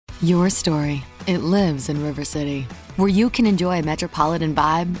Your story. It lives in River City, where you can enjoy a metropolitan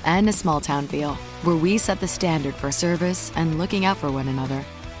vibe and a small town feel, where we set the standard for service and looking out for one another,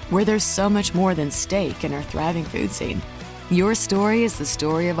 where there's so much more than steak in our thriving food scene. Your story is the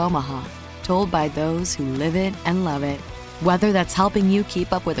story of Omaha, told by those who live it and love it. Whether that's helping you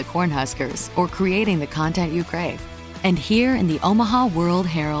keep up with the Cornhuskers or creating the content you crave. And here in the Omaha World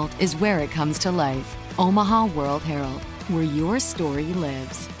Herald is where it comes to life. Omaha World Herald, where your story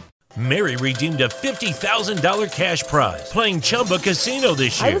lives. Mary redeemed a $50,000 cash prize playing Chumba Casino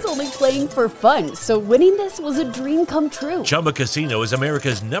this year. I was only playing for fun, so winning this was a dream come true. Chumba Casino is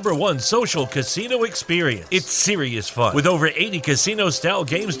America's #1 social casino experience. It's serious fun. With over 80 casino-style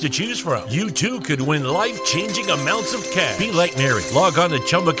games to choose from, you too could win life-changing amounts of cash. Be like Mary. Log on to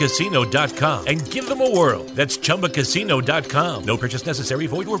ChumbaCasino.com and give them a whirl. That's ChumbaCasino.com. No purchase necessary.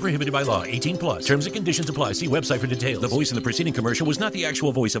 Void or prohibited by law. 18 plus. Terms and conditions apply. See website for details. The voice in the preceding commercial was not the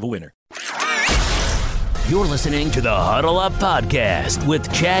actual voice of a winner. You're listening to the Huddle Up Podcast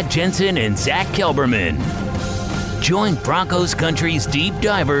with Chad Jensen and Zach Kelberman. Join Broncos Country's deep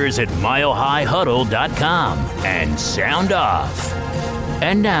divers at milehighhuddle.com and sound off.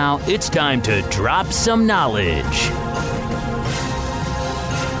 And now it's time to drop some knowledge.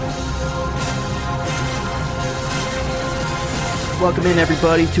 Welcome in,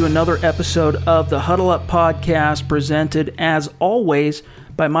 everybody, to another episode of the Huddle Up Podcast, presented, as always,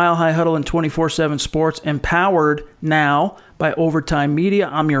 by Mile High Huddle and 24/7 Sports, empowered now by Overtime Media.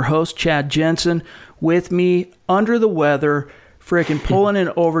 I'm your host, Chad Jensen. With me, under the weather, freaking pulling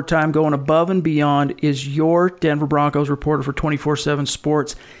in overtime, going above and beyond, is your Denver Broncos reporter for 24/7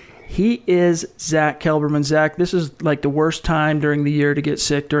 Sports. He is Zach Kelberman. Zach, this is like the worst time during the year to get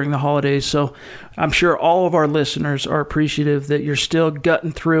sick during the holidays, so I'm sure all of our listeners are appreciative that you're still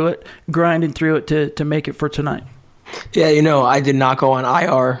gutting through it, grinding through it to make it for tonight. Yeah, I did not go on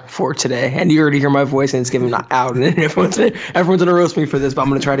IR for today, and you already hear my voice, and it's giving out, and everyone's gonna roast me for this, but I'm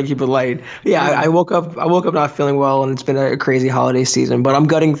gonna try to keep it light. Yeah, I woke up not feeling well, and it's been a crazy holiday season, but I'm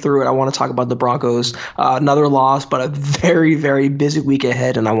gutting through it. I want to talk about the Broncos, another loss, but a very, very busy week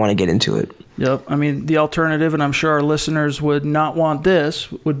ahead, and I want to get into it. Yep. I mean, the alternative, and I'm sure our listeners would not want this,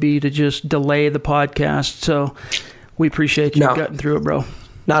 would be to just delay the podcast. So we appreciate you gutting through it, bro.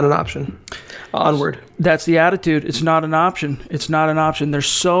 Not an option. Onward. That's the attitude. It's not an option. It's not an option. There's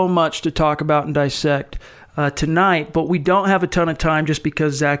so much to talk about and dissect tonight, but we don't have a ton of time just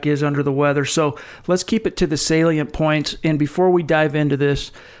because Zach is under the weather. So let's keep it to the salient points. And before we dive into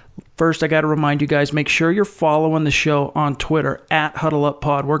this, first I got to remind you guys, make sure you're following the show on Twitter at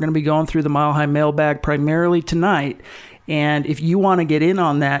HuddleUpPod. We're going to be going through the Mile High mailbag primarily tonight. And if you want to get in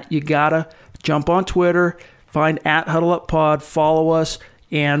on that, you got to jump on Twitter, find at HuddleUpPod, follow us.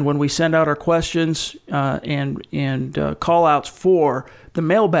 And when we send out our questions and call outs for the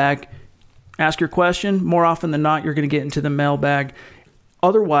mailbag, ask your question. More often than not, you're going to get into the mailbag.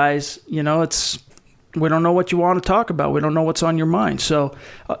 Otherwise, we don't know what you want to talk about. We don't know what's on your mind. So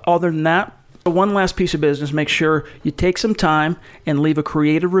other than that, one last piece of business, make sure you take some time and leave a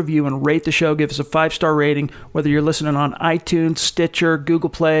creative review and rate the show. Give us a 5-star rating, whether you're listening on iTunes, Stitcher,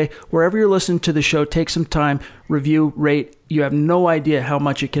 Google Play, wherever you're listening to the show. Take some time, review, rate. You have no idea how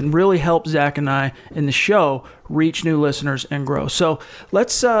much it can really help Zach and I in the show reach new listeners and grow. So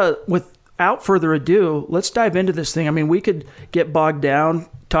let's, without further ado, let's dive into this thing. I mean, we could get bogged down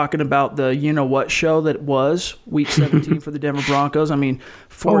talking about the you-know-what show that was Week 17 for the Denver Broncos. I mean,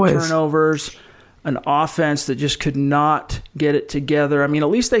 4 turnovers, an offense that just could not get it together. I mean, at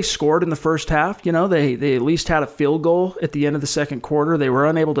least they scored in the first half. They at least had a field goal at the end of the second quarter. They were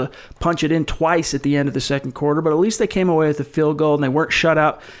unable to punch it in twice at the end of the second quarter, but at least they came away with a field goal, and they weren't shut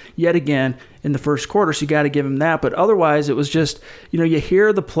out yet again in the first quarter, so you got to give them that. But otherwise, it was just, you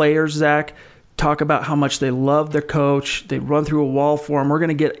hear the players, Zach, talk about how much they love their coach. They run through a wall for him. We're going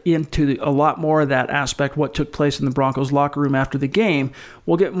to get into a lot more of that aspect, what took place in the Broncos locker room after the game.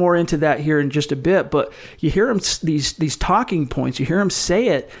 We'll get more into that here in just a bit, but you hear them, these talking points, you hear them say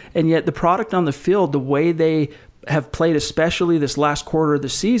it, and yet the product on the field, the way they have played, especially this last quarter of the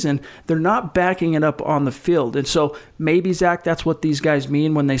season, they're not backing it up on the field. And so maybe, Zach, that's what these guys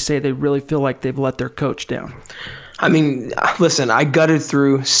mean when they say they really feel like they've let their coach down. I mean, listen, I gutted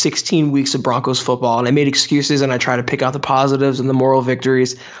through 16 weeks of Broncos football, and I made excuses, and I tried to pick out the positives and the moral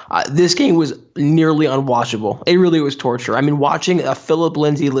victories. This game was nearly unwatchable. It really was torture. I mean, watching a Philip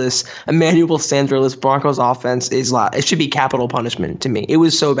Lindsay-less, Emmanuel Sanders-less Broncos offense it should be capital punishment to me. It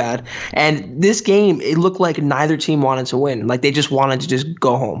was so bad. And this game, it looked like neither team wanted to win. Like, they just wanted to just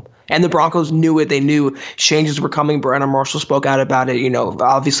go home. And the Broncos knew it. They knew changes were coming. Brandon Marshall spoke out about it.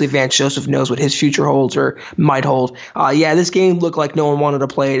 Obviously Vance Joseph knows what his future holds or might hold. told. Yeah, this game looked like no one wanted to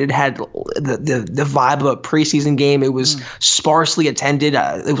play it. It had the vibe of a preseason game. It was sparsely attended.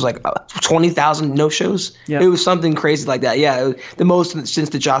 It was like 20,000 no-shows. Yep. It was something crazy like that. Yeah, the most since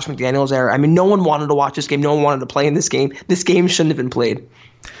the Josh McDaniels era. I mean, no one wanted to watch this game. No one wanted to play in this game. This game shouldn't have been played.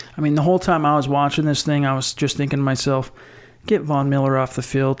 I mean, the whole time I was watching this thing, I was just thinking to myself, get Von Miller off the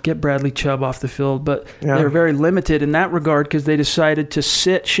field, get Bradley Chubb off the field. But they're very limited in that regard because they decided to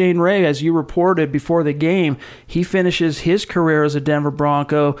sit Shane Ray, as you reported before the game. He finishes his career as a Denver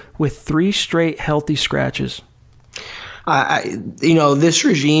Bronco with 3 straight healthy scratches. This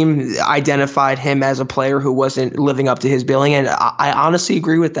regime identified him as a player who wasn't living up to his billing, and I honestly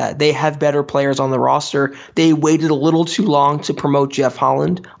agree with that. They have better players on the roster. They waited a little too long to promote Jeff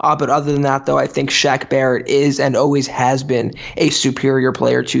Holland, but other than that, though, I think Shaq Barrett is and always has been a superior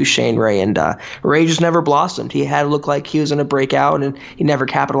player to Shane Ray, and Ray just never blossomed. He had looked like he was going to break out, and he never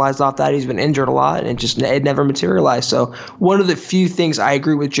capitalized off that. He's been injured a lot, and it never materialized. So one of the few things I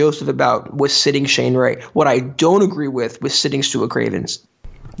agree with Joseph about was sitting Shane Ray. What I don't agree with was sitting Stuart Cravens.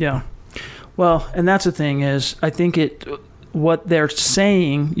 Yeah. Well, and that's the thing is, I think what they're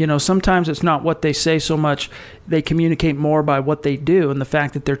saying, sometimes it's not what they say so much. They communicate more by what they do. And the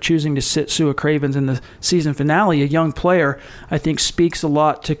fact that they're choosing to sit Stuart Cravens in the season finale, a young player, I think speaks a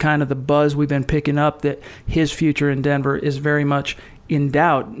lot to kind of the buzz we've been picking up that his future in Denver is very much in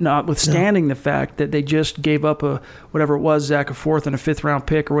doubt, notwithstanding the fact that they just gave up a 4th and a 5th round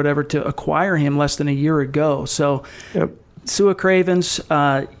pick or whatever to acquire him less than a year ago. So Stuart Cravens,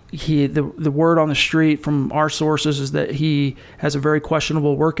 the word on the street from our sources is that he has a very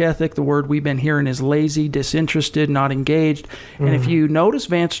questionable work ethic. The word we've been hearing is lazy, disinterested, not engaged. And if you notice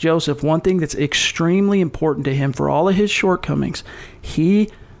Vance Joseph, one thing that's extremely important to him for all of his shortcomings, he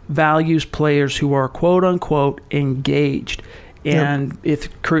values players who are quote unquote engaged. And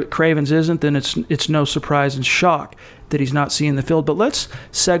if Cravens isn't, then it's no surprise and shock that he's not seeing the field. But let's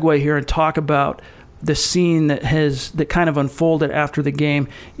segue here and talk about the scene that kind of unfolded after the game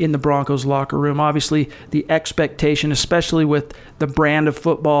in the Broncos locker room. Obviously, the expectation, especially with the brand of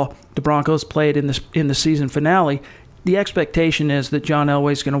football the Broncos played in the season finale, the expectation is that John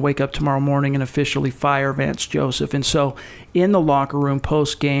Elway is going to wake up tomorrow morning and officially fire Vance Joseph. And so in the locker room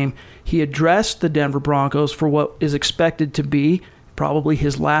post-game, he addressed the Denver Broncos for what is expected to be probably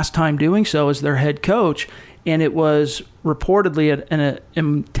his last time doing so as their head coach. And it was reportedly an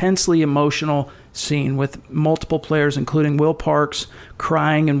intensely emotional scene with multiple players, including Will Parks,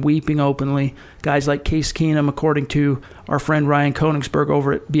 crying and weeping openly. Guys like Case Keenum, according to our friend Ryan Koenigsberg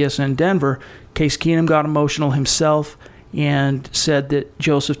over at BSN Denver, Case Keenum got emotional himself and said that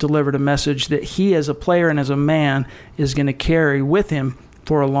Joseph delivered a message that he as a player and as a man is going to carry with him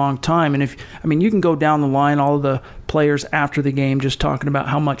for a long time. And you can go down the line, all of the players after the game just talking about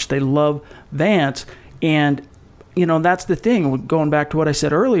how much they love Vance. And, that's the thing, going back to what I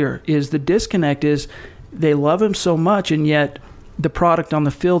said earlier, is the disconnect is they love him so much, and yet the product on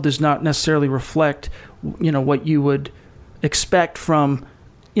the field does not necessarily reflect, what you would expect from,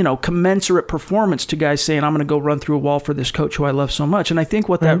 commensurate performance to guys saying, I'm going to go run through a wall for this coach who I love so much. And I think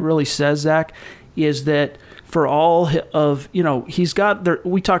what that really says, Zach, is that for all of, he's got,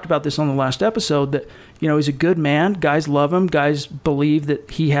 we talked about this on the last episode, that, he's a good man. Guys love him. Guys believe that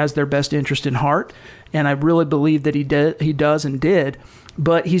he has their best interest in heart. And I really believe that he does and did.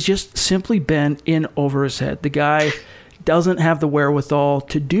 But he's just simply been in over his head. The guy doesn't have the wherewithal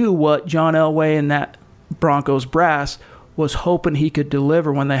to do what John Elway and that Broncos brass was hoping he could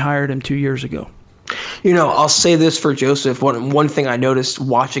deliver when they hired him 2 years ago. I'll say this for Joseph. One thing I noticed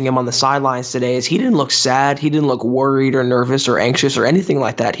watching him on the sidelines today is he didn't look sad. He didn't look worried or nervous or anxious or anything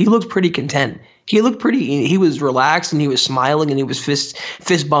like that. He looked pretty content. He was relaxed and he was smiling and he was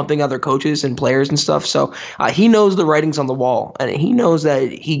fist bumping other coaches and players and stuff. So he knows the writing's on the wall, and he knows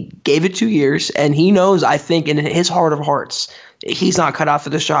that he gave it 2 years, and he knows, I think, in his heart of hearts, he's not cut out for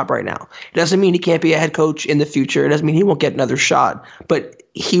this job right now. It doesn't mean he can't be a head coach in the future. It doesn't mean he won't get another shot, but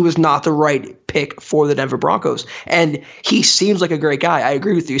he was not the right pick for the Denver Broncos. And he seems like a great guy. I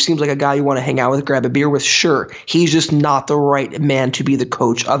agree with you. He seems like a guy you want to hang out with, grab a beer with. Sure. He's just not the right man to be the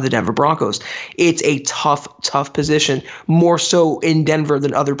coach of the Denver Broncos. It's a tough position, more so in Denver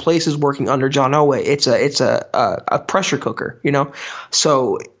than other places working under John Elway. It's a pressure cooker,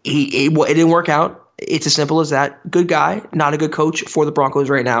 So it didn't work out. It's as simple as that. Good guy, not a good coach for the Broncos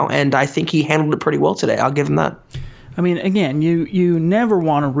right now. And I think he handled it pretty well today. I'll give him that. I mean, again, you never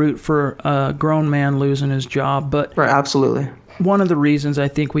want to root for a grown man losing his job, but right, absolutely. One of the reasons I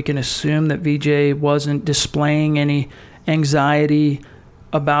think we can assume that VJ wasn't displaying any anxiety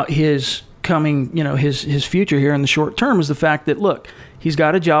about his coming, his future here in the short term is the fact that, look, he's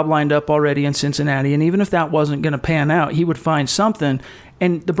got a job lined up already in Cincinnati, and even if that wasn't going to pan out, he would find something.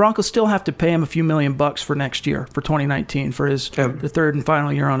 And the Broncos still have to pay him a few $1 million for next year, for 2019, for the third and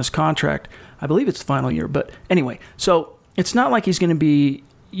final year on his contract. I believe it's the final year. But anyway, so it's not like he's going to be,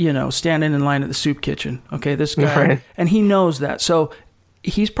 standing in line at the soup kitchen. Okay, this guy. Right. And he knows that. So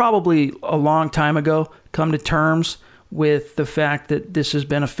he's probably a long time ago come to terms with the fact that this has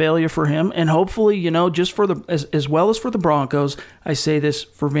been a failure for him. And hopefully, just for as well as for the Broncos, I say this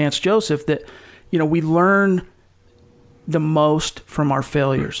for Vance Joseph, that, we learn the most from our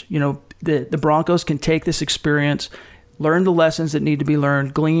failures. The Broncos can take this experience, learn the lessons that need to be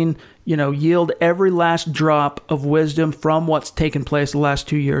learned, glean, yield every last drop of wisdom from what's taken place the last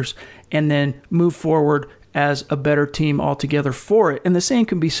 2 years, and then move forward as a better team altogether for it. And the same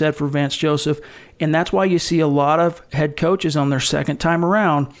can be said for Vance Joseph. And that's why you see a lot of head coaches on their second time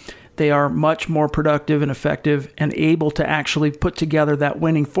around. They are much more productive and effective and able to actually put together that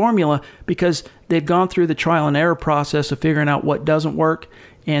winning formula because they've gone through the trial and error process of figuring out what doesn't work.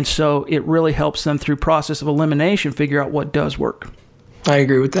 And so it really helps them through process of elimination figure out what does work. I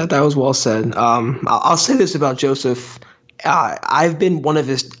agree with that. That was well said. I'll say this about Joseph. I've been one of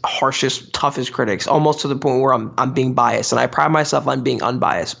his harshest, toughest critics, almost to the point where I'm being biased. And I pride myself on being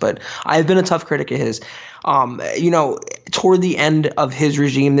unbiased, but I've been a tough critic of his. Toward the end of his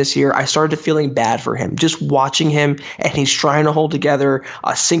regime this year, I started feeling bad for him. Just watching him, and he's trying to hold together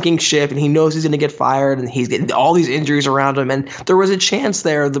a sinking ship, and he knows he's going to get fired, and he's getting all these injuries around him. And there was a chance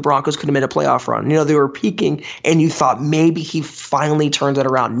there the Broncos could have made a playoff run. They were peaking, and you thought maybe he finally turns it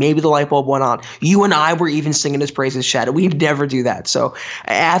around. Maybe the light bulb went on. You and I were even singing his praises, Chad. We'd never do that. So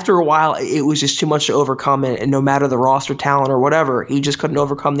after a while, it was just too much to overcome, and no matter the roster talent or whatever, he just couldn't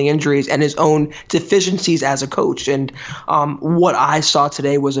overcome the injuries and his own deficiencies as a coach. And what I saw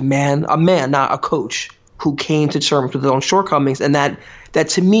today was a man, not a coach, who came to terms with his own shortcomings, and that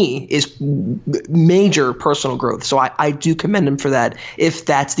to me is major personal growth. So I do commend him for that, if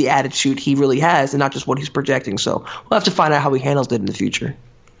that's the attitude he really has and not just what he's projecting. So we'll have to find out how he handles it in the future.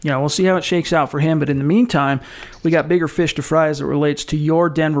 Yeah, we'll see how it shakes out for him. But in the meantime, we got bigger fish to fry as it relates to your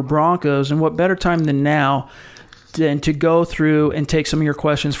Denver Broncos. And what better time than now than to go through and take some of your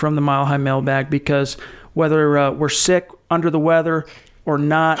questions from the Mile High Mailbag, because whether we're sick, under the weather, or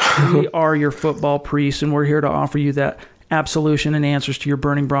not, we are your football priests, and we're here to offer you that absolution and answers to your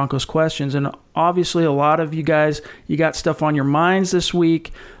burning Broncos questions. And obviously, a lot of you guys, you got stuff on your minds this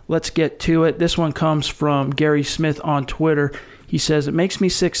week. Let's get to it. This one comes from Gary Smith on Twitter. He says, it makes me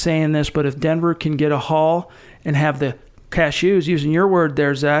sick saying this, but if Denver can get a haul and have the cashews, using your word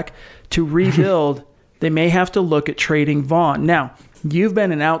there, Zach, to rebuild, they may have to look at trading Vaughn. Now, you've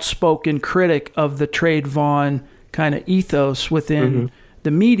been an outspoken critic of the trade Vaughn kind of ethos within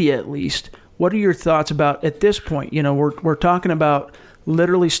the media, at least. What are your thoughts about at this point? We're talking about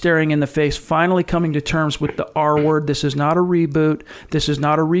literally staring in the face, finally coming to terms with the R word. This is not a reboot. This is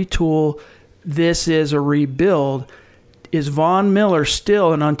not a retool. This is a rebuild. Is Von Miller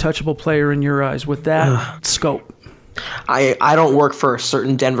still an untouchable player in your eyes with that scope? I don't work for a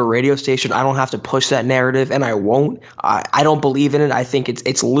certain Denver radio station. I don't have to push that narrative, and I won't. I don't believe in it. I think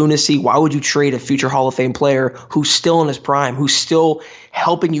it's lunacy. Why would you trade a future Hall of Fame player who's still in his prime, who's still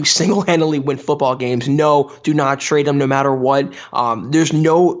helping you single-handedly win football games? No, do not trade him no matter what. There's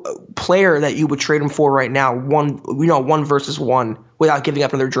no player that you would trade him for right now, one versus one, without giving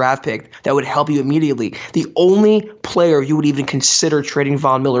up another draft pick that would help you immediately. The only player you would even consider trading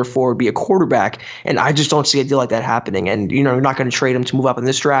Von Miller for would be a quarterback, and I just don't see a deal like that happening. And you're not going to trade him to move up in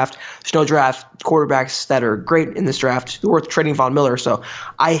this draft. There's no draft quarterbacks that are great in this draft worth trading Von Miller, so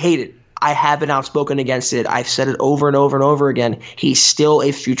I hate it. I have been outspoken against it. I've said it over and over and over again. He's still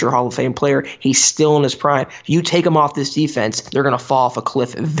a future Hall of Fame player. He's still in his prime. You take him off this defense, they're going to fall off a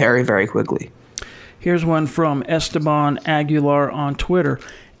cliff very, very quickly. Here's one from Esteban Aguilar on Twitter.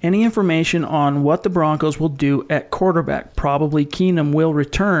 Any information on what the Broncos will do at quarterback? Probably Keenum will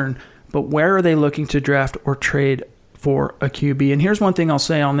return, but where are they looking to draft or trade for a QB? And here's one thing I'll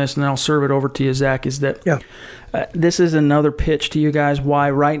say on this, and then I'll serve it over to you, Zach, is that this is another pitch to you guys why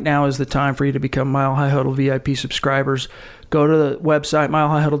right now is the time for you to become Mile High Huddle VIP subscribers. Go to the website,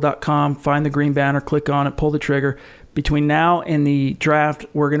 milehighhuddle.com, find the green banner, click on it, pull the trigger. Between now and the draft,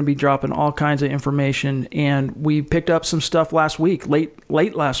 we're going to be dropping all kinds of information, and we picked up some stuff last week,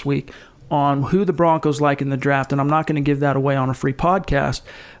 late last week, on who the Broncos like in the draft, and I'm not going to give that away on a free podcast,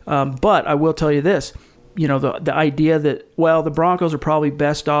 but I will tell you this. the idea that, well, the Broncos are probably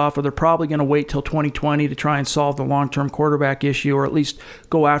best off, or they're probably going to wait till 2020 to try and solve the long-term quarterback issue, or at least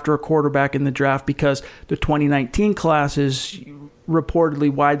go after a quarterback in the draft, because the 2019 class is reportedly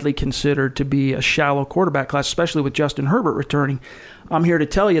widely considered to be a shallow quarterback class, especially with Justin Herbert returning. I'm here to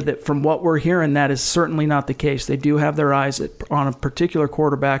tell you that from what we're hearing, that is certainly not the case. They do have their eyes on a particular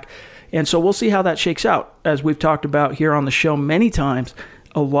quarterback, and so we'll see how that shakes out. As we've talked about here on the show many times,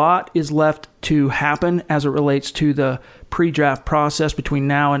 a lot is left to happen as it relates to the pre-draft process between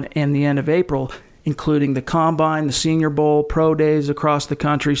now and the end of April, including the Combine, the Senior Bowl, pro days across the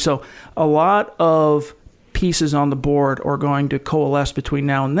country. So a lot of pieces on the board are going to coalesce between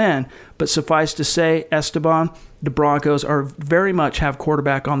now and then. But suffice to say, Esteban, the Broncos are very much have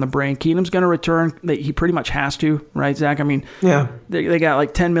quarterback on the brain. Keenum's going to return. He pretty much has to, right, Zach? I mean, yeah, they got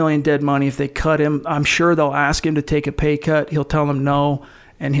like $10 million dead money. If they cut him, I'm sure they'll ask him to take a pay cut. He'll tell them no,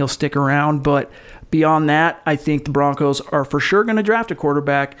 and he'll stick around. But beyond that, I think the Broncos are for sure going to draft a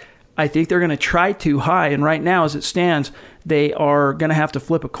quarterback. I think they're going to try too high. And right now, as it stands, they are going to have to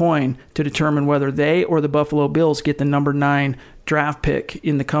flip a coin to determine whether they or the Buffalo Bills get the number 9 draft pick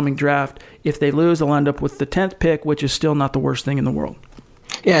in the coming draft. If they lose, they'll end up with the 10th pick, which is still not the worst thing in the world.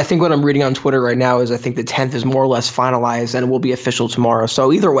 Yeah, I think what I'm reading on Twitter right now is I think the 10th is more or less finalized and it will be official tomorrow.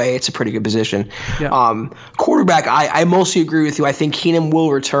 So either way, it's a pretty good position. Yeah. Quarterback, I mostly agree with you. I think Keenum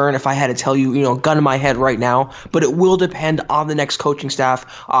will return if I had to tell you, gun in my head right now. But it will depend on the next coaching staff,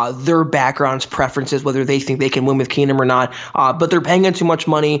 their backgrounds, preferences, whether they think they can win with Keenum or not. But they're paying him too much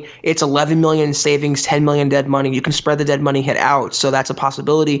money. It's $11 million in savings, $10 million dead money. You can spread the dead money hit out. So that's a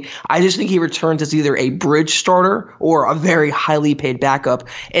possibility. I just think he returns as either a bridge starter or a very highly paid backup,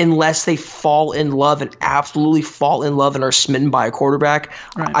 unless they fall in love and absolutely fall in love and are smitten by a quarterback.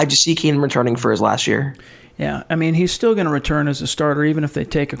 Right. I just see Keenum returning for his last year. Yeah, I mean, he's still going to return as a starter, even if they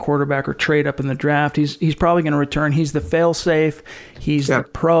take a quarterback or trade up in the draft. He's probably going to return. He's the fail-safe. He's the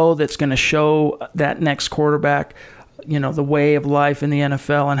pro that's going to show that next quarterback, the way of life in the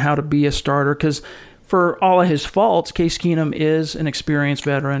NFL and how to be a starter. Because for all of his faults, Case Keenum is an experienced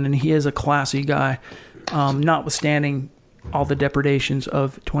veteran, and he is a classy guy, notwithstanding all the depredations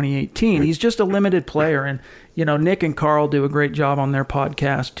of 2018. He's just a limited player. And, Nick and Carl do a great job on their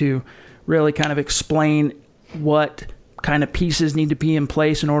podcast to really kind of explain what kind of pieces need to be in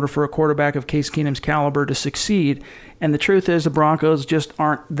place in order for a quarterback of Case Keenum's caliber to succeed. And the truth is the Broncos just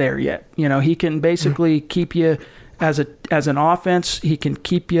aren't there yet. He can basically keep you as an offense. He can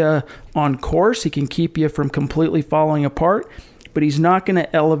keep you on course. He can keep you from completely falling apart. But he's not going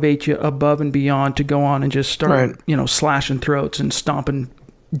to elevate you above and beyond to go on and just start, slashing throats and stomping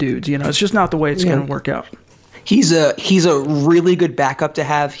dudes. It's just not the way it's going to work out. He's a really good backup to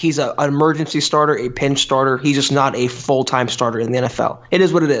have. He's an emergency starter, a pinch starter. He's just not a full-time starter in the NFL. It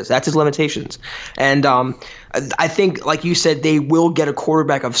is what it is. That's his limitations. And I think, like you said, they will get a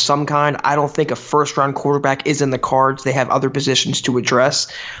quarterback of some kind. I don't think a first-round quarterback is in the cards. They have other positions to address.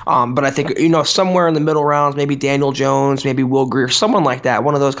 But I think, somewhere in the middle rounds, maybe Daniel Jones, maybe Will Grier, someone like that,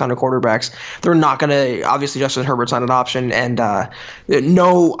 one of those kind of quarterbacks. They're not going to – obviously, Justin Herbert's not an option. And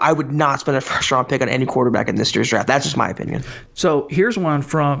no, I would not spend a first-round pick on any quarterback in this year's draft. That's just my opinion. So here's one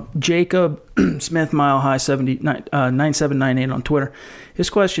from Jacob Smith, Mile High 9798 on Twitter. His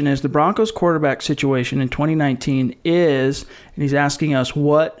question is, the Broncos quarterback situation in 2019 is, and he's asking us,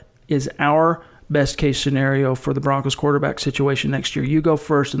 what is our best case scenario for the Broncos quarterback situation next year? You go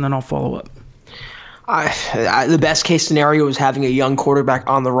first, and then I'll follow up. The best case scenario is having a young quarterback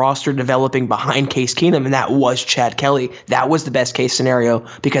on the roster developing behind Case Keenum, and that was Chad Kelly. That was the best case scenario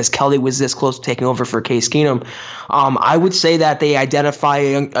because Kelly was this close to taking over for Case Keenum. I would say that they identify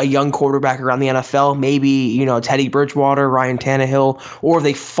a young quarterback around the NFL, maybe Teddy Bridgewater, Ryan Tannehill, or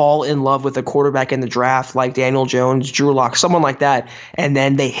they fall in love with a quarterback in the draft like Daniel Jones, Drew Lock, someone like that, and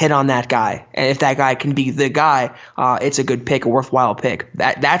then they hit on that guy. And if that guy can be the guy, it's a good pick, a worthwhile pick.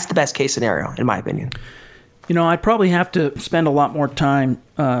 That's the best case scenario, in my opinion. I'd probably have to spend a lot more time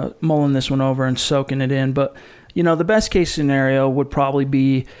mulling this one over and soaking it in. But, the best case scenario would probably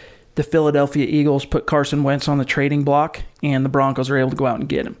be the Philadelphia Eagles put Carson Wentz on the trading block and the Broncos are able to go out and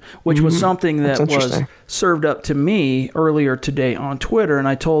get him, which was something that was served up to me earlier today on Twitter. And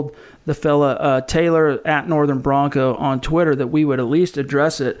I told the fella Taylor at Northern Bronco on Twitter that we would at least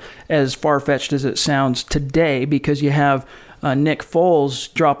address it, as far-fetched as it sounds today, because you have Nick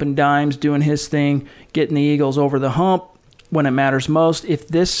Foles dropping dimes, doing his thing, getting the Eagles over the hump when it matters most. If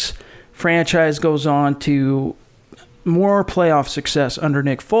this franchise goes on to more playoff success under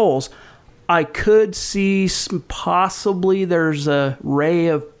Nick Foles, I could see possibly there's a ray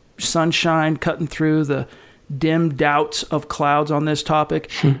of sunshine cutting through the dim doubts of clouds on this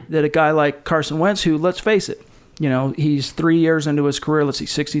topic that a guy like Carson Wentz, who, let's face it, he's 3 years into his career,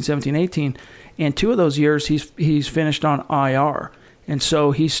 16, 17, 18, and 2 of those years he's finished on IR. And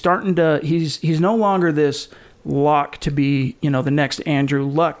so he's starting to he's no longer this lock to be, the next Andrew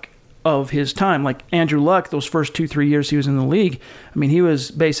Luck of his time. Like Andrew Luck, those first 2-3 years he was in the league, he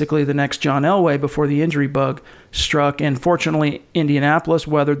was basically the next John Elway before the injury bug struck. And fortunately, Indianapolis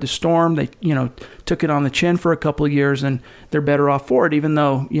weathered the storm. They, took it on the chin for a couple of years, and they're better off for it, even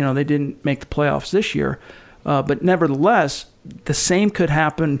though, they didn't make the playoffs this year. But nevertheless, the same could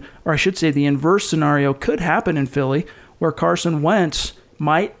happen, or I should say the inverse scenario could happen in Philly, where Carson Wentz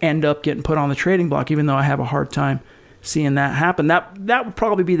might end up getting put on the trading block, even though I have a hard time seeing that happen. That would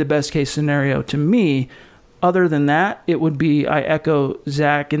probably be the best case scenario to me. Other than that, it would be, I echo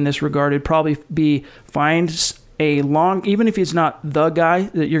Zach in this regard, it'd probably be find a long, even if he's not the guy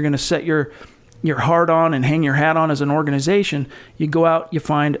that you're going to set your heart on and hang your hat on as an organization, you go out, you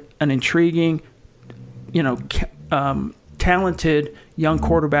find an intriguing, talented young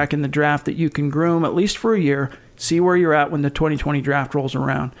quarterback in the draft that you can groom at least for a year, see where you're at when the 2020 draft rolls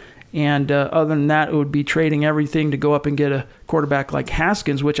around. And other than that, it would be trading everything to go up and get a quarterback like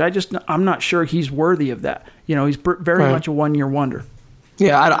Haskins, which I'm not sure he's worthy of that. He's very much a one-year wonder.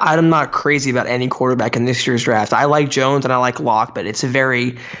 Yeah, I'm not crazy about any quarterback in this year's draft. I like Jones and I like Locke, but it's a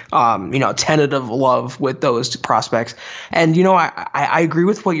very, tentative love with those prospects. And, I agree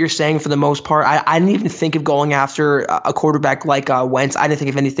with what you're saying for the most part. I didn't even think of going after a quarterback like Wentz. I didn't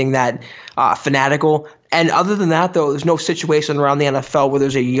think of anything that fanatical. And other than that, though, there's no situation around the NFL where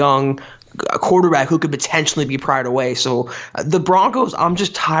there's a young quarterback who could potentially be pried away. So the Broncos, I'm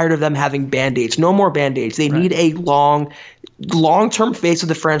just tired of them having Band-Aids. No more Band-Aids. They need a long-term face of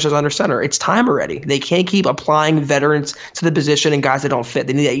the franchise under center. It's time already. They can't keep applying veterans to the position and guys that don't fit.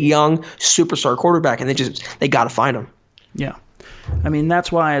 They need a young superstar quarterback, and they got to find them. Yeah.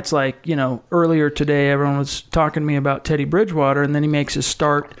 That's why it's like, earlier today everyone was talking to me about Teddy Bridgewater, and then he makes his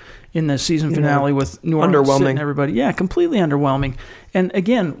start in the season finale with New Orleans sitting everybody. Yeah, completely underwhelming. And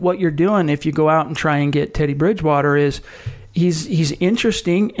again, what you're doing if you go out and try and get Teddy Bridgewater is he's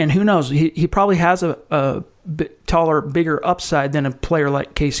interesting, and who knows, he probably has a bit taller, bigger upside than a player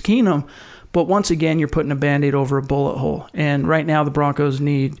like Case Keenum. But once again, you're putting a Band-Aid over a bullet hole. And right now the Broncos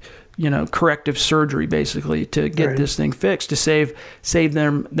need corrective surgery basically to get this thing fixed, to save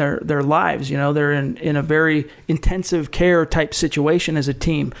their lives. They're in a very intensive care type situation as a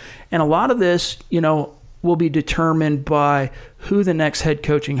team. And a lot of this, will be determined by who the next head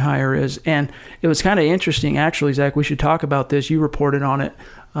coaching hire is. And it was kind of interesting, actually, Zach, we should talk about this. You reported on it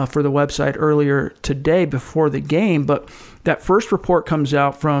for the website earlier today before the game. But that first report comes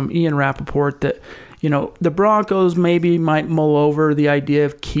out from Ian Rappaport that, the Broncos maybe might mull over the idea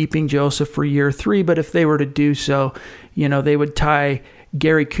of keeping Joseph for year 3, but if they were to do so, they would tie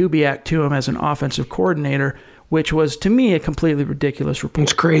Gary Kubiak to him as an offensive coordinator, which was, to me, a completely ridiculous report.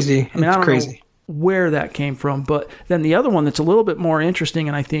 It's crazy. I don't know where that came from. But then the other one that's a little bit more interesting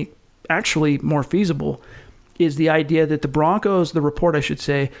and I think actually more feasible is the idea that the Broncos, the report I should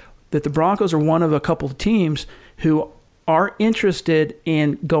say, that the Broncos are one of a couple of teams who are interested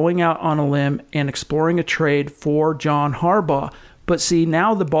in going out on a limb and exploring a trade for John Harbaugh. But see,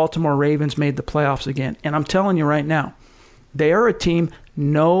 now the Baltimore Ravens made the playoffs again. And I'm telling you right now, they are a team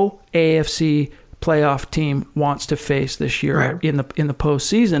no AFC playoff team wants to face this year in the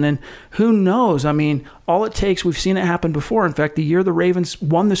postseason. And who knows? All it takes, we've seen it happen before. In fact, the year the Ravens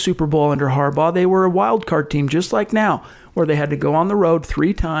won the Super Bowl under Harbaugh, they were a wild card team, just like now, where they had to go on the road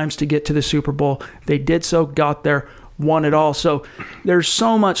 3 times to get to the Super Bowl. They did so, got there, won it all. So there's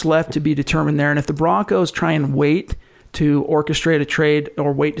so much left to be determined there. And if the Broncos try and wait to orchestrate a trade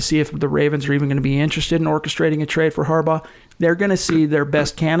or wait to see if the Ravens are even going to be interested in orchestrating a trade for Harbaugh, they're going to see their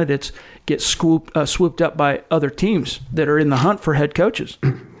best candidates get swooped up by other teams that are in the hunt for head coaches.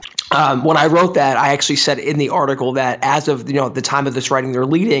 When I wrote that, I actually said in the article that as of the time of this writing, they're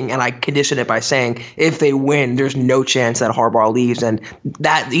leading, and I conditioned it by saying if they win, there's no chance that Harbaugh leaves, and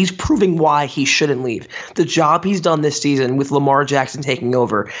that he's proving why he shouldn't leave. The job he's done this season with Lamar Jackson taking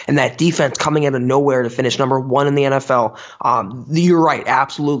over and that defense coming out of nowhere to finish number 1 in the NFL, you're right,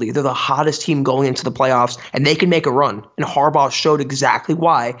 absolutely. They're the hottest team going into the playoffs, and they can make a run. And Harbaugh showed exactly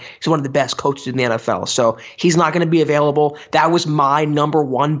why he's one of the best coaches in the NFL. So he's not going to be available. That was my number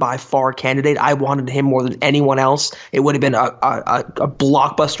 1 by far candidate. I wanted him more than anyone else. It would have been a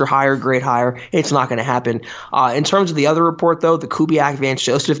blockbuster hire, great hire. It's not going to happen. In terms of the other report, though, the Kubiak Vance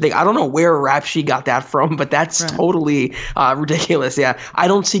Joseph thing, I don't know where Rap Sheet got that from, but that's totally ridiculous. Yeah, I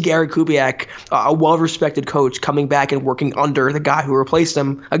don't see Gary Kubiak, a well-respected coach, coming back and working under the guy who replaced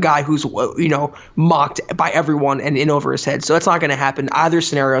him, a guy who's mocked by everyone and in over his head. So that's not going to happen. Either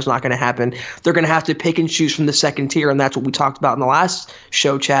scenario is not going to happen. They're going to have to pick and choose from the second tier, and that's what we talked about in the last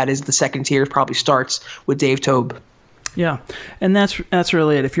show, Chad, is the second tier probably starts with Dave Toub. Yeah, and that's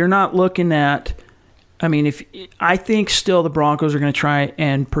really it. If you're not looking at, I think still the Broncos are going to try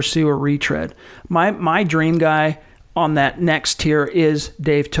and pursue a retread. My dream guy on that next tier is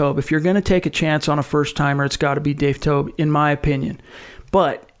Dave Toub. If you're going to take a chance on a first-timer, it's got to be Dave Toub, in my opinion.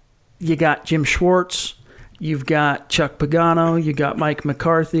 But you got Jim Schwartz, you've got Chuck Pagano, you got Mike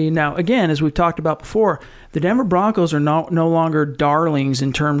McCarthy. Now, again, as we've talked about before, the Denver Broncos are no longer darlings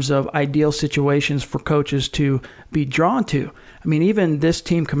in terms of ideal situations for coaches to be drawn to. Even this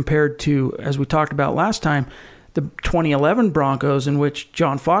team compared to, as we talked about last time, the 2011 Broncos, in which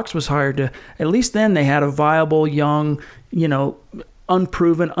John Fox was hired to, at least then they had a viable, young,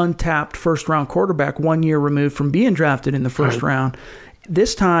 unproven, untapped first-round quarterback 1 year removed from being drafted in the first round.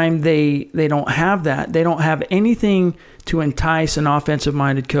 This time, they don't have that. They don't have anything to entice an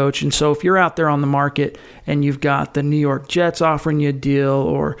offensive-minded coach. And so if you're out there on the market and you've got the New York Jets offering you a deal,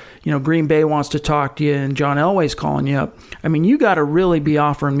 or Green Bay wants to talk to you and John Elway's calling you up, you got to really be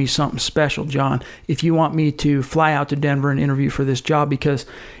offering me something special, John, if you want me to fly out to Denver and interview for this job. Because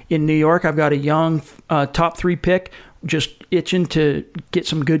in New York, I've got a young top 3 pick just itching to get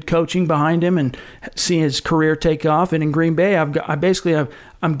some good coaching behind him and see his career take off. And in Green Bay, I'm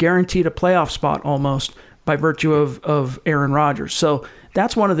guaranteed a playoff spot almost by virtue of Aaron Rodgers. So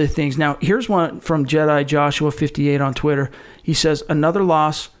that's one of the things. Now, here's one from Jedi Joshua 58 on Twitter. He says, another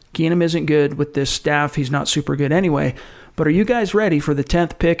loss. Keenum isn't good with this staff. He's not super good anyway. But are you guys ready for the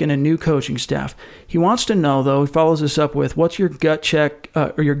 10th pick and a new coaching staff? He wants to know, though, he follows this up with, what's your gut check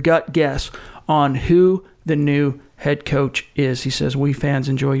or your gut guess on who the new head coach is? He says, we fans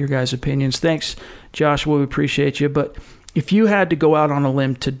enjoy your guys' opinions. Thanks, Joshua. We appreciate you. But if you had to go out on a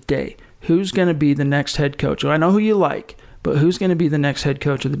limb today, who's going to be the next head coach? Well, I know who you like, but who's going to be the next head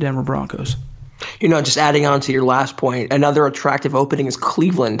coach of the Denver Broncos? Just adding on to your last point, another attractive opening is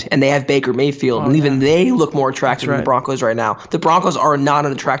Cleveland, and they have Baker Mayfield, and even they look more attractive than the Broncos right now. The Broncos are not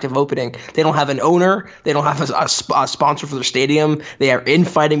an attractive opening. They don't have an owner. They don't have a sponsor for their stadium. They are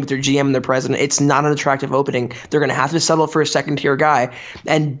infighting with their GM and their president. It's not an attractive opening. They're going to have to settle for a second-tier guy.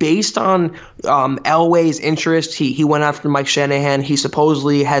 And based on Elway's interest, he went after Mike Shanahan. He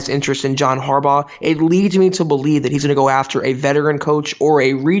supposedly has interest in John Harbaugh. It leads me to believe that he's going to go after a veteran coach or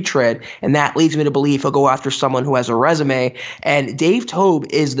a retread, and that leads me to believe he'll go after someone who has a resume. And Dave Toub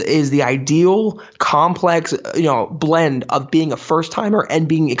is the ideal complex blend of being a first timer and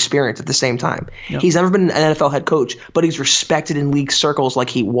being experienced at the same time. Yep. He's never been an NFL head coach, but he's respected in league circles like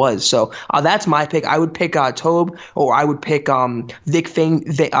he was. So that's my pick. I would pick Toub, or I would pick Vic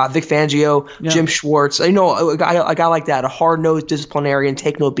Fangio, yep. Jim Schwartz. A guy like that, a hard-nosed disciplinarian,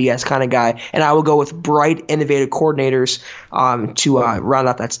 take no BS kind of guy. And I will go with bright, innovative coordinators to round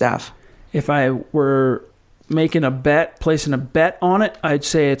out that staff. If I were placing a bet on it, I'd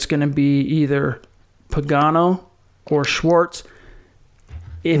say it's going to be either Pagano or Schwartz.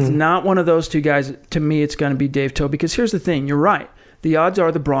 If not one of those two guys, to me, it's going to be Dave Toub. Because here's the thing, you're right. The odds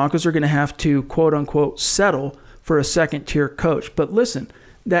are the Broncos are going to have to, quote-unquote, settle for a second-tier coach. But listen,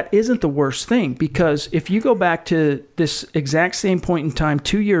 that isn't the worst thing. Because if you go back to this exact same point in time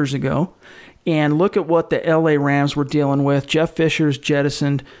 2 years ago and look at what the LA Rams were dealing with, Jeff Fisher's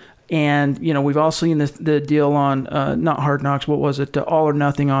jettisoned. And, we've all seen the deal on, not Hard Knocks, what was it, All or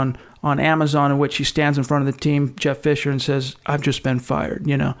Nothing on Amazon, in which he stands in front of the team, Jeff Fisher, and says, I've just been fired,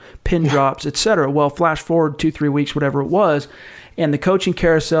 pin drops, etc. Well, flash forward 2-3 weeks, whatever it was, and the coaching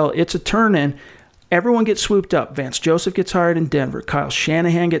carousel, it's a turn-in. Everyone gets swooped up. Vance Joseph gets hired in Denver. Kyle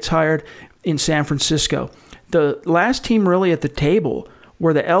Shanahan gets hired in San Francisco. The last team really at the table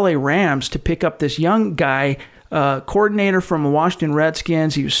were the LA Rams to pick up this young guy, coordinator from the Washington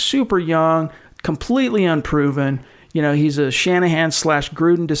Redskins. He was super young, completely unproven. He's a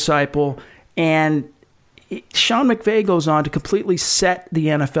Shanahan/Gruden disciple. And Sean McVay goes on to completely set the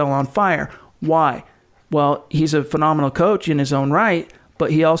NFL on fire. Why? Well, he's a phenomenal coach in his own right,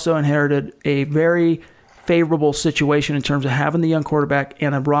 but he also inherited a very favorable situation in terms of having the young quarterback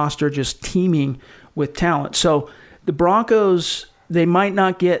and a roster just teeming with talent. So the Broncos, they might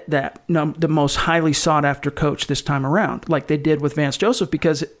not get the most highly sought-after coach this time around, like they did with Vance Joseph,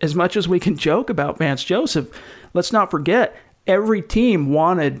 because as much as we can joke about Vance Joseph, let's not forget, every team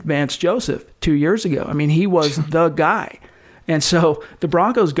wanted Vance Joseph 2 years ago. I mean, he was the guy. And so the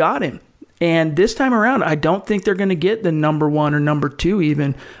Broncos got him. And this time around, I don't think they're going to get the number 1 or number 2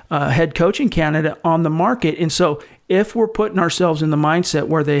 even head coaching candidate on the market. And so if we're putting ourselves in the mindset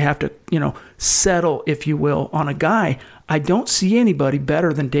where they have to, settle, if you will, on a guy, I don't see anybody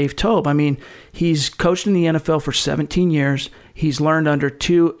better than Dave Toub. I mean, he's coached in the NFL for 17 years. He's learned under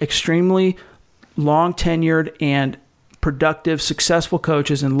 2 extremely long tenured and productive, successful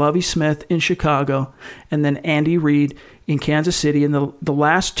coaches in Lovie Smith in Chicago and then Andy Reid in Kansas City. And the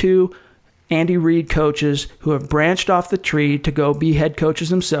last 2 Andy Reid coaches who have branched off the tree to go be head coaches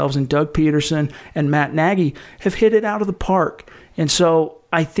themselves, and Doug Peterson and Matt Nagy, have hit it out of the park. And so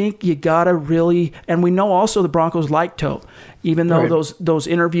I think you got to really, and we know also the Broncos like Toub, even though those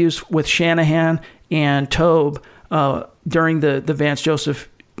interviews with Shanahan and Toub during the Vance Joseph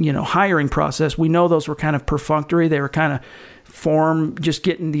hiring process, we know those were kind of perfunctory. They were kind of just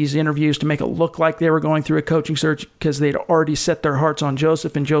getting these interviews to make it look like they were going through a coaching search because they'd already set their hearts on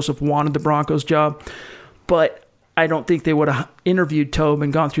Joseph, and Joseph wanted the Broncos job. But I don't think they would have interviewed Toub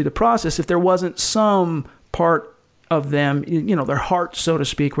and gone through the process if there wasn't some part of them, their heart, so to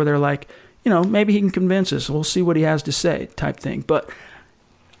speak, where they're like, maybe he can convince us. We'll see what he has to say type thing. But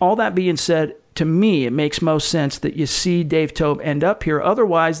all that being said, to me, it makes most sense that you see Dave Toub end up here.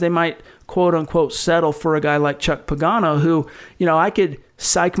 Otherwise, they might, quote unquote, settle for a guy like Chuck Pagano, who, I could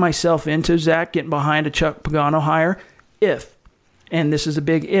psych myself into, Zach, getting behind a Chuck Pagano hire if, and this is a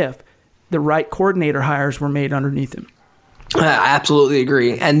big if, the right coordinator hires were made underneath him. I absolutely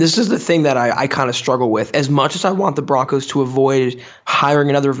agree. And this is the thing that I kind of struggle with. As much as I want the Broncos to avoid hiring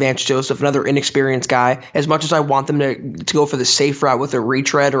another Vance Joseph, another inexperienced guy, as much as I want them to go for the safe route with a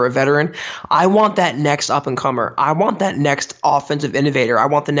retread or a veteran, I want that next up-and-comer. I want that next offensive innovator. I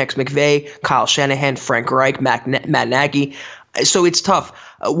want the next McVay, Kyle Shanahan, Frank Reich, Matt Nagy. So it's tough.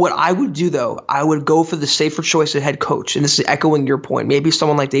 What I would do, though, I would go for the safer choice of head coach. And this is echoing your point. Maybe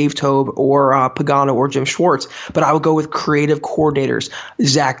someone like Dave Toub or Pagano or Jim Schwartz. But I would go with creative coordinators.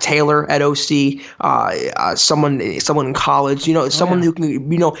 Zach Taylor at OC, someone in college, someone who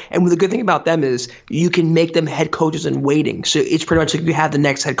can, and the good thing about them is you can make them head coaches in waiting. So it's pretty much like you have the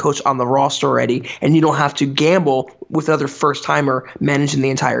next head coach on the roster already, and you don't have to gamble with another first-timer managing the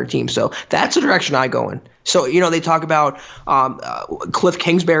entire team. So that's the direction I go in. So, they talk about Cliff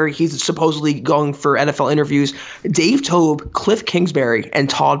Kingsbury. He's supposedly going for NFL interviews. Dave Toub, Cliff Kingsbury, and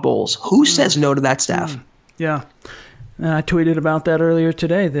Todd Bowles. Who says no to that staff? Yeah. And I tweeted about that earlier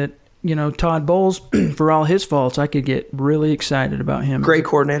today that, Todd Bowles, for all his faults, I could get really excited about him. Great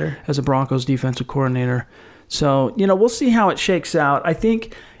coordinator. As a Broncos defensive coordinator. So, we'll see how it shakes out. I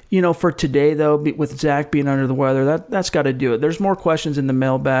think, for today, though, with Zach being under the weather, that's got to do it. There's more questions in the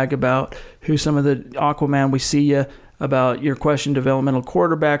mailbag about who some of the Aquaman we see you, about your question developmental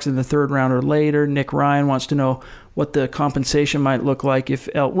quarterbacks in the 3rd round or later. Nick Ryan wants to know what the compensation might look like if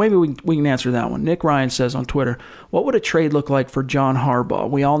maybe we can answer that one. Nick Ryan says on Twitter, what would a trade look like for John Harbaugh?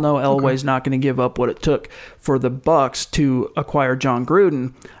 We all know Elway's not going to give up what it took for the Bucs to acquire John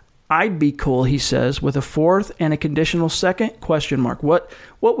Gruden. I'd be cool, he says, with a 4th and a conditional 2nd?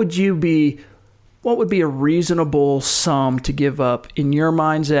 What would be a reasonable sum to give up in your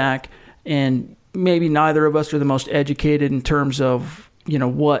mind, Zach? And maybe neither of us are the most educated in terms of,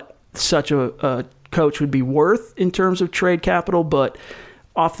 what such a coach would be worth in terms of trade capital, but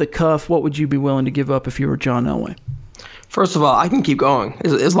off the cuff, what would you be willing to give up if you were John Elway? First of all, I can keep going.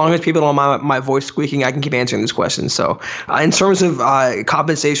 As long as people don't mind my voice squeaking, I can keep answering this question. So in terms of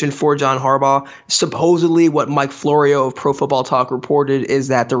compensation for John Harbaugh, supposedly what Mike Florio of Pro Football Talk reported is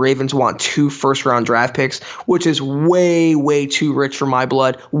that the Ravens want 2 first-round draft picks, which is way, way too rich for my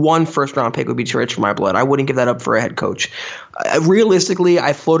blood. 1 first-round pick would be too rich for my blood. I wouldn't give that up for a head coach. Realistically,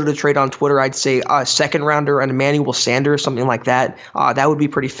 I floated a trade on Twitter. I'd say a 2nd-rounder and Emmanuel Sanders, something like that. That would be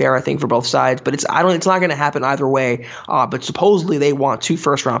pretty fair, I think, for both sides. But it's not going to happen either way. But supposedly they want 2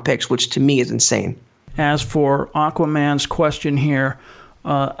 first-round picks, which to me is insane. As for Aquaman's question here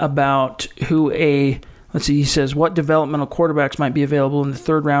about he says, what developmental quarterbacks might be available in the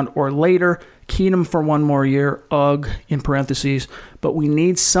 3rd round or later? Keenum for 1 more year, in parentheses. But we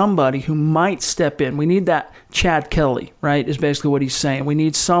need somebody who might step in. We need that Chad Kelly, right, is basically what he's saying. We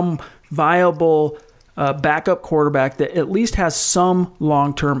need some viable backup quarterback that at least has some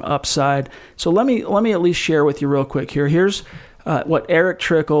long-term upside. So let me at least share with you real quick here. Here's what Eric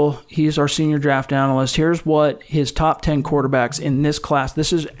Trickle, he's our senior draft analyst. Here's what his top 10 quarterbacks in this class.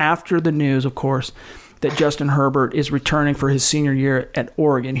 This is after the news, of course, that Justin Herbert is returning for his senior year at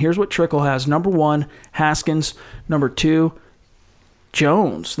Oregon. Here's what Trickle has. Number 1, Haskins. Number 2,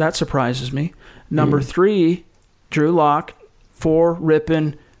 Jones. That surprises me. Number 3, Drew Lock. 4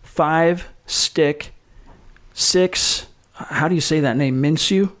 Rippon, 5 Stick, 6, how do you say that name?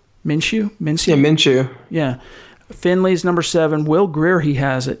 Minshew? Yeah, Minshew. Yeah. Finley's number 7. Will Grier he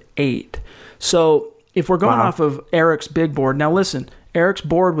has at 8. So if we're going off of Eric's big board, now listen, Eric's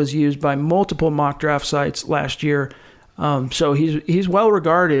board was used by multiple mock draft sites last year. So he's well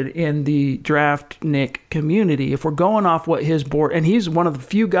regarded in the draft Nick community. If we're going off what his board, and he's one of the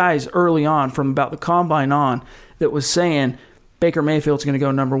few guys early on from about the combine on that was saying Baker Mayfield's going to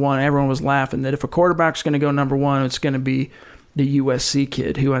go number 1. Everyone was laughing that if a quarterback's going to go number 1, it's going to be the USC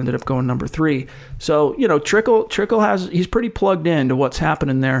kid who ended up going number 3. So, Trickle he's pretty plugged into what's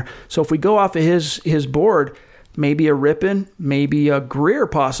happening there. So if we go off of his board, maybe a Rippon, maybe a Grier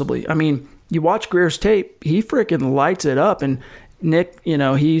possibly. I mean, you watch Grier's tape, he freaking lights it up. And Nick,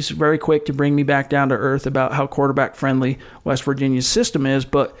 he's very quick to bring me back down to earth about how quarterback friendly West Virginia's system is.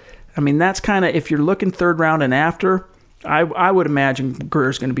 But I mean, that's kind of, if you're looking 3rd round and after, I would imagine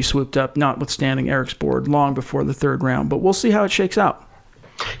Grier's going to be swooped up, notwithstanding Eric's board, long before the 3rd round. But we'll see how it shakes out.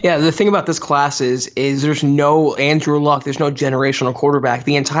 Yeah, the thing about this class is there's no Andrew Luck, there's no generational quarterback.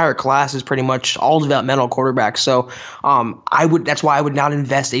 The entire class is pretty much all developmental quarterbacks. So that's why I would not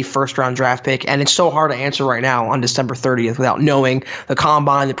invest a 1st-round draft pick. And it's so hard to answer right now on December 30th without knowing the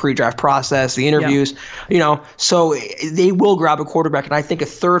combine, the pre-draft process, the interviews. So they will grab a quarterback, and I think a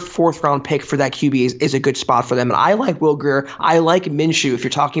 3rd, 4th-round pick for that QB is a good spot for them. And I like Will Grier. I like Minshew if you're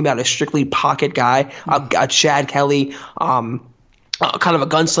talking about a strictly pocket guy, a Chad Kelly, kind of a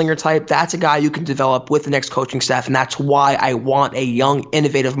gunslinger type. That's a guy you can develop with the next coaching staff, and that's why I want a young,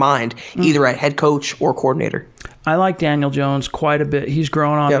 innovative mind, either at head coach or coordinator. I like Daniel Jones quite a bit. He's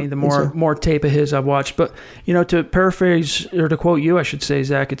grown on me the more tape of his I've watched. But, to paraphrase, or to quote you, I should say,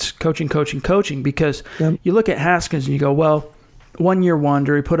 Zach, it's coaching, because you look at Haskins and you go, well, 1-year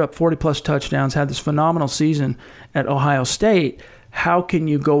wonder, he put up 40-plus touchdowns, had this phenomenal season at Ohio State. How can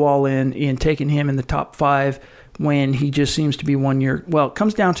you go all in taking him in the top 5 when he just seems to be 1 year? Well, it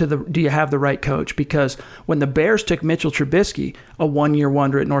comes down to do you have the right coach? Because when the Bears took Mitchell Trubisky, a 1-year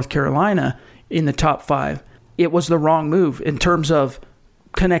wonder at North Carolina, in the top 5, it was the wrong move in terms of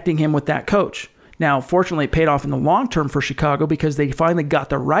connecting him with that coach. Now, fortunately, it paid off in the long term for Chicago because they finally got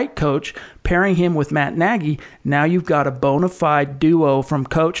the right coach, pairing him with Matt Nagy. Now you've got a bona fide duo from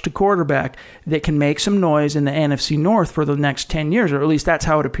coach to quarterback that can make some noise in the NFC North for the next 10 years, or at least that's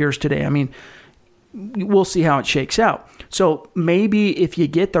how it appears today. I mean, we'll see how it shakes out. So maybe if you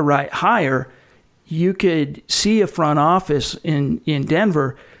get the right hire, you could see a front office in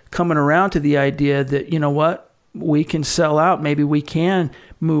Denver coming around to the idea that, you know what, we can sell out. Maybe we can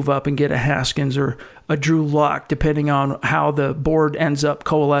move up and get a Haskins or a Drew Lock, depending on how the board ends up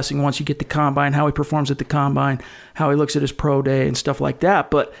coalescing once you get the combine, how he performs at the combine, how he looks at his pro day and stuff like that.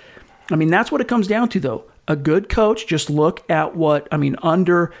 But, I mean, that's what it comes down to, though. A good coach, just look at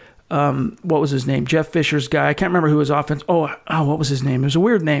under what was his name? Jeff Fisher's guy. I can't remember who his offense. Oh, what was his name? It was a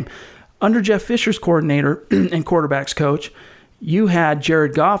weird name. Under Jeff Fisher's coordinator and quarterbacks coach, you had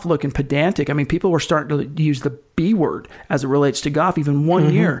Jared Goff looking pedantic. I mean, people were starting to use the B word as it relates to Goff even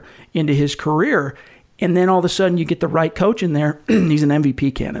 1 year into his career. And then all of a sudden you get the right coach in there. He's an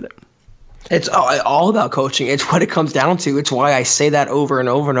MVP candidate. It's all about coaching. It's what it comes down to. It's why I say that over and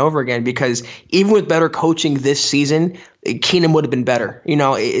over and over again, because even with better coaching this season, Keenum would have been better.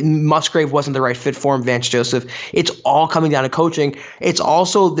 Musgrave wasn't the right fit for him, Vance Joseph. It's all coming down to coaching. It's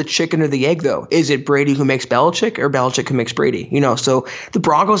also the chicken or the egg, though. Is it Brady who makes Belichick or Belichick who makes Brady? So the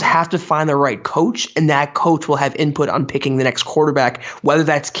Broncos have to find the right coach, and that coach will have input on picking the next quarterback, whether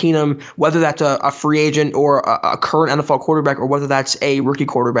that's Keenum, whether that's a free agent or a current NFL quarterback, or whether that's a rookie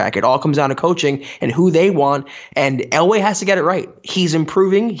quarterback. It all comes down to coaching and who they want, and Elway has to get it right. He's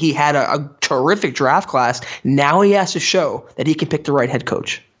improving. He had a terrific draft class. Now he has to show that he can pick the right head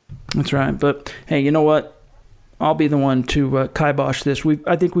coach. That's right. But hey, you know what? I'll be the one to kibosh this.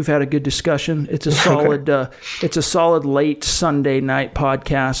 I think we've had a good discussion. It's a solid it's a solid late Sunday night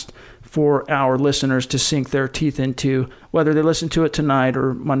podcast for our listeners to sink their teeth into, whether they listen to it tonight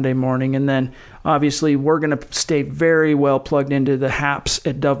or Monday morning. And then obviously we're going to stay very well plugged into the Haps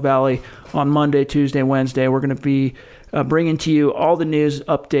at Dove Valley on Monday, Tuesday, Wednesday. We're going to be bringing to you all the news,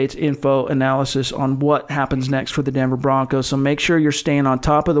 updates, info, analysis on what happens next for the Denver Broncos. So make sure you're staying on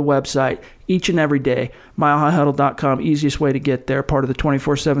top of the website each and every day. MileHighHuddle.com, easiest way to get there, part of the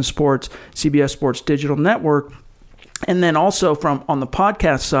 24/7 Sports, CBS Sports Digital Network. And then also on the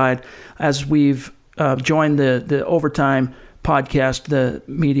podcast side, as we've joined the Overtime podcast, the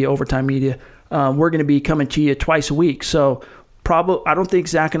media, Overtime Media, we're going to be coming to you twice a week. So I don't think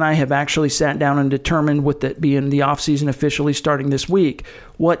Zach and I have actually sat down and determined, with it being the off season officially starting this week,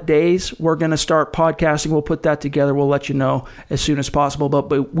 what days we're going to start podcasting. We'll put that together. We'll let you know as soon as possible,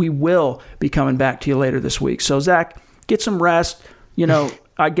 but we will be coming back to you later this week. So Zach, get some rest.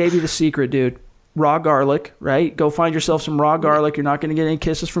 I gave you the secret, dude. Raw garlic, right? Go find yourself some raw garlic. You're not going to get any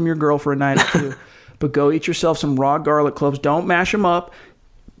kisses from your girl for a night or two, but go eat yourself some raw garlic cloves. Don't mash them up.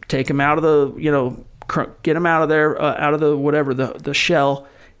 Take them out of the, get them out of there, out of the shell,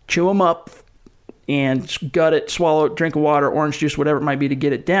 chew them up and gut it, swallow it, drink of water, orange juice, whatever it might be to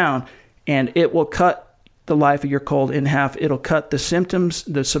get it down. And it will cut the life of your cold in half. It'll cut the symptoms,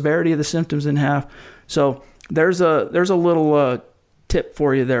 the severity of the symptoms in half. So there's a little tip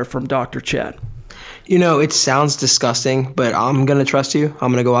for you there from Dr. Chad. It sounds disgusting, but I'm going to trust you.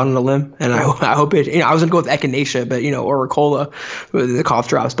 I'm going to go out on a limb, and I hope it, I was going to go with echinacea, but, or Ricola, the cough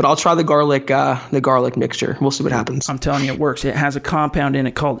drops, but I'll try the garlic mixture. We'll see what happens. I'm telling you, it works. It has a compound in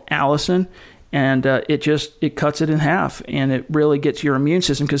it called allicin, and it cuts it in half, and it really gets your immune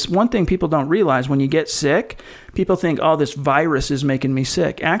system. Because one thing people don't realize, when you get sick, people think, oh, this virus is making me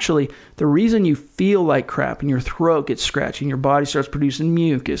sick. Actually, the reason you feel like crap and your throat gets scratchy and your body starts producing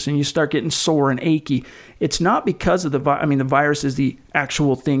mucus and you start getting sore and achy, it's not because of the virus is the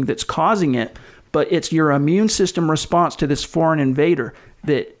actual thing that's causing it, but it's your immune system response to this foreign invader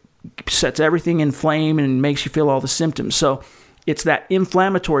that sets everything in flame and makes you feel all the symptoms. So it's that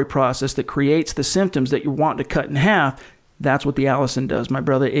inflammatory process that creates the symptoms that you want to cut in half. That's what the allicin does, my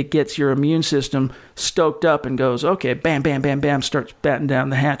brother. It gets your immune system stoked up and goes, okay, bam, bam, bam, bam, starts batting down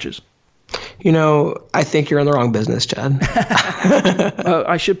the hatches. I think you're in the wrong business, Chad.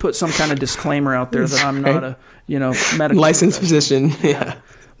 I should put some kind of disclaimer out there that I'm not a, medical licensed physician. Yeah.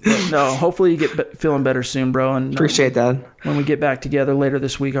 But no, hopefully you get feeling better soon, bro. And appreciate that. When we get back together later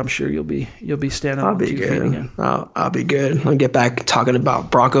this week, I'm sure you'll be standing on 2 feet again. I'll be good. I'll get back talking about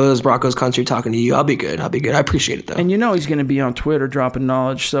Broncos country, talking to you. I'll be good. I appreciate it though. And he's going to be on Twitter dropping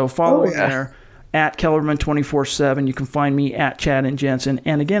knowledge, so follow him there at Kelberman 24/7. You can find me at Chad and Jensen.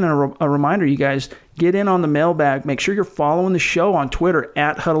 And again, a reminder, you guys, get in on the mailbag. Make sure you're following the show on Twitter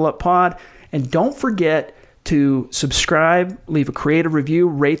at Huddle Up Pod, and don't forget to subscribe, leave a creative review,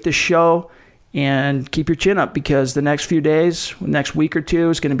 rate the show, and keep your chin up, because the next few days, next week or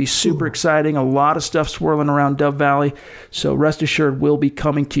two, is going to be super exciting. A lot of stuff swirling around Dove Valley. So rest assured, we'll be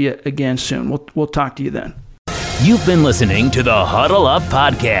coming to you again soon. We'll talk to you then. You've been listening to the Huddle Up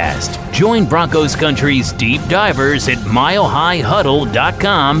Podcast. Join Broncos Country's deep divers at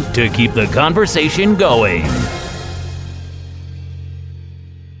milehighhuddle.com to keep the conversation going.